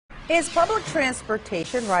Is public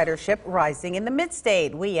transportation ridership rising in the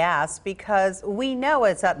Midstate? We ask because we know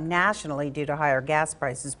it's up nationally due to higher gas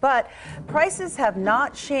prices, but prices have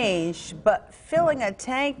not changed, but filling a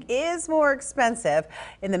tank is more expensive.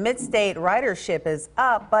 In the Midstate, ridership is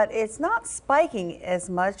up, but it's not spiking as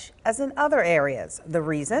much as in other areas. The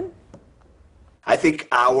reason? I think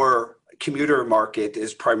our commuter market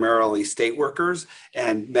is primarily state workers,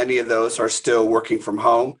 and many of those are still working from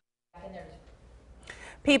home.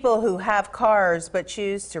 People who have cars but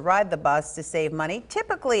choose to ride the bus to save money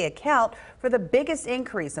typically account for the biggest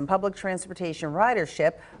increase in public transportation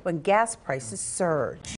ridership when gas prices surge.